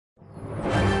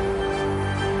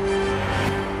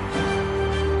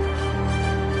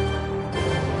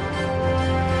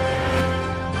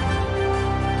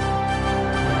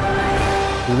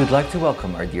We would like to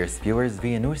welcome our dearest viewers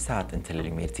via Noorsat and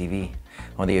Telelimir TV.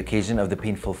 On the occasion of the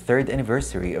painful 3rd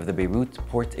anniversary of the Beirut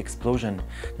port explosion,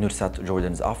 Noorsat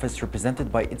Jordan's office,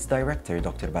 represented by its director,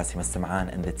 Dr. Basim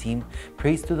Al-Sam'an, and the team,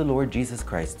 prays to the Lord Jesus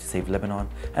Christ to save Lebanon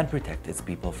and protect its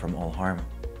people from all harm.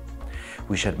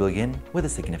 We shall begin with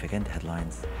the significant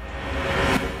headlines.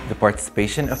 The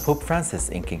participation of Pope Francis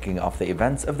in kicking off the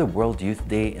events of the World Youth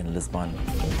Day in Lisbon.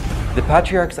 The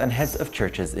patriarchs and heads of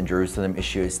churches in Jerusalem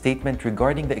issue a statement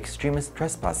regarding the extremist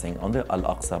trespassing on the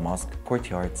Al-Aqsa Mosque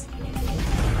courtyards.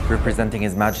 Representing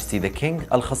His Majesty the King,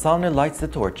 Al-Khasawna lights the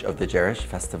torch of the Jerash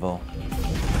Festival.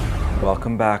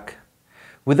 Welcome back.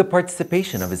 With the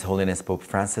participation of His Holiness Pope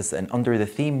Francis and under the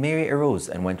theme Mary Arose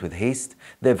and Went with Haste,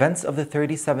 the events of the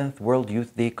 37th World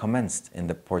Youth Day commenced in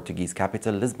the Portuguese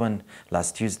capital Lisbon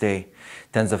last Tuesday.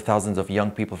 Tens of thousands of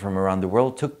young people from around the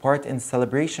world took part in the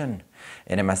celebration.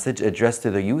 In a message addressed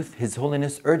to the youth, His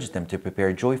Holiness urged them to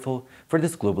prepare joyful for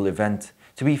this global event,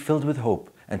 to be filled with hope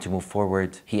and to move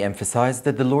forward. He emphasized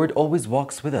that the Lord always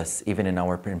walks with us even in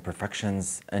our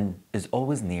imperfections and is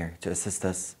always near to assist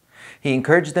us. He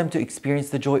encouraged them to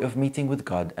experience the joy of meeting with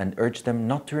God and urged them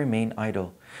not to remain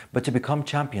idle, but to become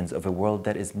champions of a world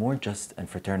that is more just and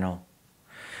fraternal.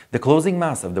 The closing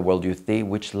Mass of the World Youth Day,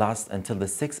 which lasts until the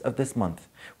 6th of this month,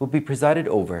 will be presided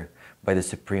over by the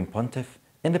Supreme Pontiff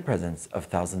in the presence of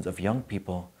thousands of young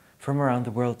people from around the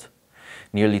world.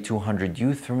 Nearly 200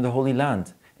 youth from the Holy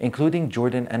Land, including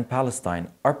Jordan and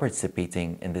Palestine, are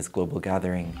participating in this global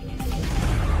gathering.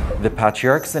 The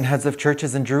patriarchs and heads of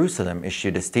churches in Jerusalem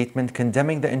issued a statement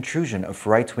condemning the intrusion of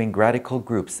right-wing radical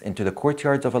groups into the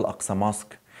courtyards of Al-Aqsa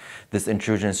Mosque. This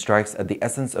intrusion strikes at the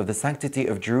essence of the sanctity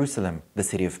of Jerusalem, the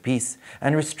city of peace,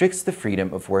 and restricts the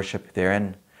freedom of worship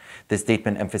therein. The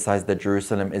statement emphasized that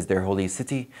Jerusalem is their holy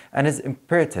city and is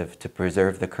imperative to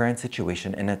preserve the current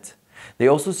situation in it. They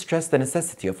also stressed the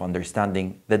necessity of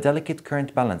understanding the delicate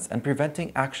current balance and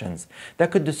preventing actions that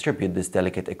could disturb this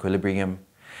delicate equilibrium.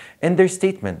 In their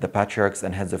statement, the patriarchs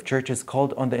and heads of churches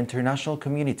called on the international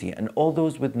community and all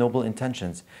those with noble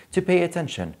intentions to pay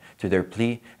attention to their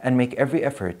plea and make every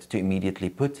effort to immediately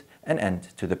put an end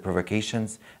to the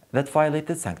provocations that violate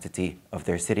the sanctity of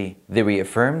their city. They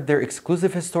reaffirmed their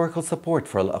exclusive historical support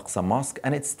for Al-Aqsa Mosque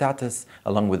and its status,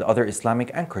 along with other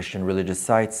Islamic and Christian religious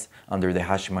sites under the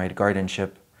Hashemite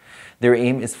guardianship. Their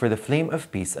aim is for the flame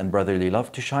of peace and brotherly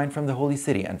love to shine from the holy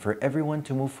city and for everyone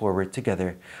to move forward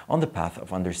together on the path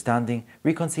of understanding,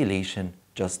 reconciliation,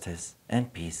 justice,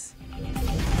 and peace.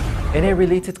 In a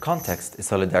related context, a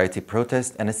solidarity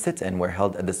protest and a sit-in were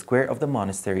held at the square of the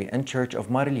monastery and church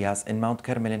of Mar Ilyas in Mount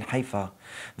Carmel in Haifa.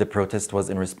 The protest was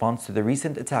in response to the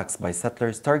recent attacks by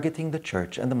settlers targeting the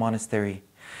church and the monastery.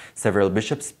 Several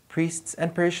bishops, priests,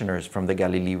 and parishioners from the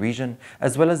Galilee region,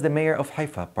 as well as the mayor of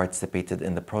Haifa, participated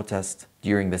in the protest.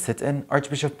 During the sit-in,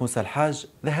 Archbishop Musa al-Hajj,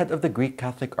 the head of the Greek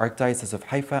Catholic Archdiocese of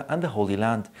Haifa and the Holy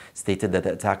Land, stated that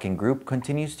the attacking group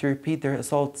continues to repeat their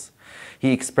assaults.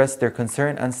 He expressed their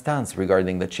concern and stance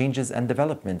regarding the changes and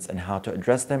developments and how to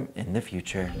address them in the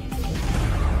future.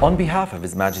 On behalf of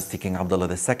His Majesty King Abdullah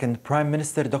II, Prime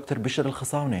Minister Dr. Bishr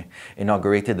Al-Khasawna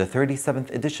inaugurated the 37th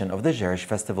edition of the Jerash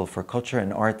Festival for Culture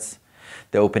and Arts.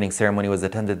 The opening ceremony was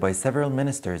attended by several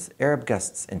ministers, Arab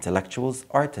guests, intellectuals,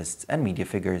 artists, and media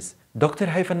figures. Dr.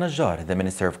 Haifa Najjar, the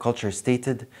Minister of Culture,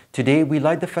 stated, "Today we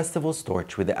light the festival's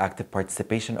torch with the active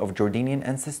participation of Jordanian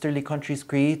and sisterly countries'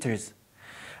 creators."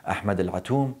 Ahmed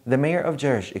Al-Atoum, the mayor of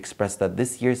Jerash, expressed that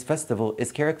this year's festival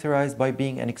is characterized by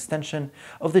being an extension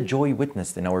of the joy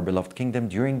witnessed in our beloved kingdom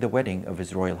during the wedding of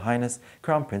His Royal Highness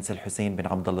Crown Prince Al-Hussein bin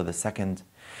Abdullah II.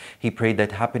 He prayed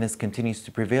that happiness continues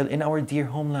to prevail in our dear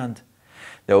homeland.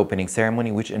 The opening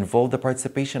ceremony, which involved the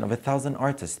participation of 1,000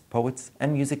 artists, poets,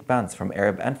 and music bands from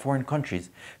Arab and foreign countries,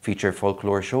 featured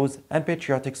folklore shows and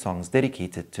patriotic songs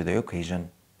dedicated to the occasion.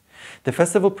 The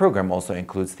festival program also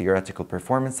includes theatrical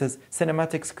performances,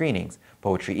 cinematic screenings,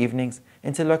 poetry evenings,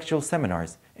 intellectual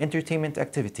seminars, entertainment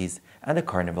activities, and a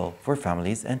carnival for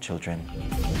families and children.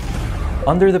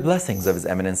 Under the blessings of His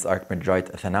Eminence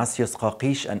Archimandrite Athanasius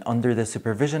Qaqish and under the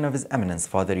supervision of His Eminence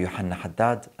Father Yohanna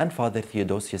Haddad and Father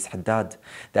Theodosius Haddad,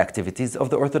 the activities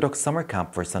of the Orthodox Summer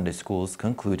Camp for Sunday Schools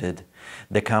concluded.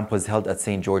 The camp was held at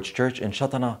St. George Church in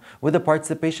Shatana with the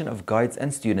participation of guides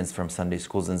and students from Sunday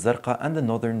schools in Zarqa and the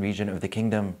northern region of the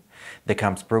kingdom. The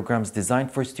camp's programs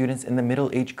designed for students in the middle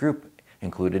age group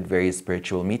included various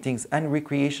spiritual meetings and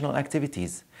recreational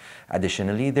activities.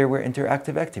 Additionally, there were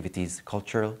interactive activities,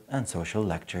 cultural and social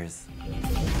lectures.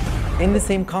 In the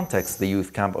same context, the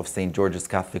youth camp of St. George's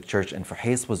Catholic Church in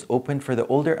Fahis was opened for the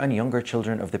older and younger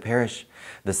children of the parish.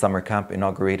 The summer camp,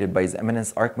 inaugurated by His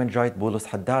Eminence Archmandrite Boulos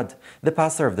Haddad, the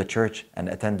pastor of the church, and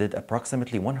attended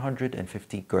approximately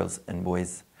 150 girls and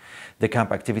boys. The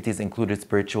camp activities included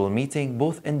spiritual meeting,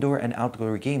 both indoor and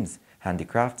outdoor games,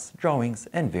 handicrafts, drawings,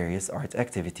 and various art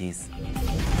activities.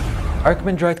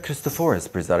 Archmandrite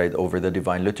Christophorus presided over the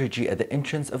Divine Liturgy at the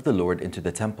entrance of the Lord into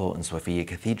the temple in Sofia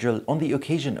Cathedral on the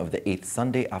occasion of the 8th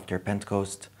Sunday after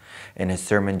Pentecost. In his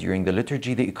sermon during the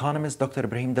liturgy, the economist Dr.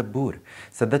 Ibrahim Dabbour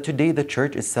said that today the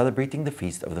Church is celebrating the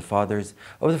feast of the Fathers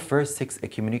of the first 6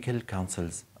 ecumenical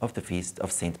councils of the feast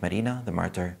of Saint Marina the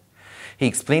Martyr. He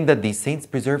explained that these saints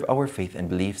preserve our faith and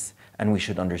beliefs, and we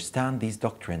should understand these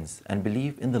doctrines and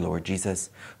believe in the Lord Jesus,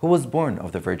 who was born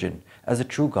of the Virgin, as a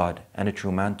true God and a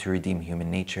true man to redeem human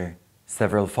nature.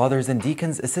 Several fathers and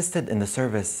deacons assisted in the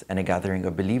service, and a gathering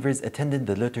of believers attended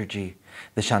the liturgy.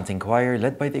 The chanting choir,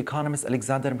 led by the economist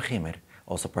Alexander Mkhimer,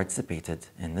 also participated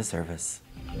in the service.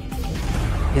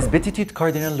 His Beatitude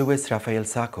Cardinal Luis Rafael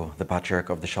Sacco, the Patriarch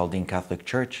of the Chaldean Catholic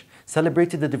Church,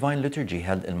 celebrated the Divine Liturgy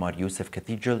held in Mar Yusuf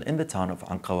Cathedral in the town of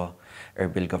Anqawa,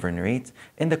 Erbil Governorate,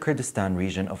 in the Kurdistan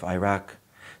region of Iraq.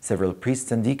 Several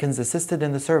priests and deacons assisted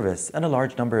in the service, and a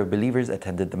large number of believers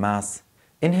attended the Mass.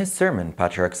 In his sermon,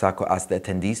 Patriarch Sacco asked the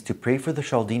attendees to pray for the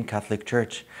Chaldean Catholic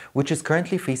Church, which is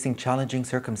currently facing challenging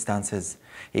circumstances.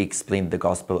 He explained the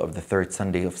Gospel of the 3rd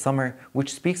Sunday of summer,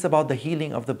 which speaks about the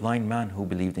healing of the blind man who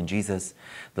believed in Jesus,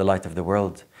 the light of the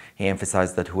world. He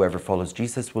emphasized that whoever follows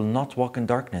Jesus will not walk in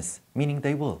darkness, meaning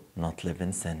they will not live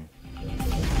in sin.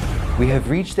 We have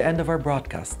reached the end of our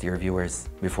broadcast, dear viewers.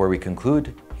 Before we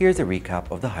conclude, here's a recap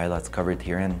of the highlights covered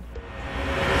herein.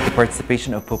 The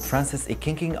participation of Pope Francis in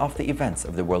kicking off the events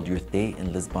of the World Youth Day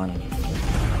in Lisbon.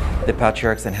 The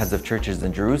patriarchs and heads of churches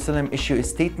in Jerusalem issue a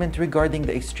statement regarding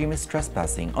the extremist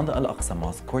trespassing on the Al-Aqsa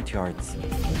Mosque courtyards.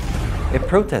 A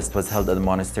protest was held at the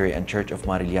monastery and church of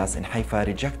Mar Ilyas in Haifa,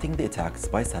 rejecting the attacks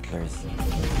by settlers.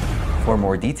 For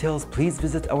more details, please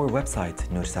visit our website,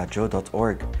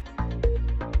 noorsatjo.org.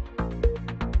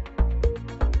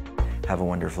 Have a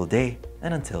wonderful day,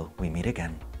 and until we meet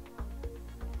again.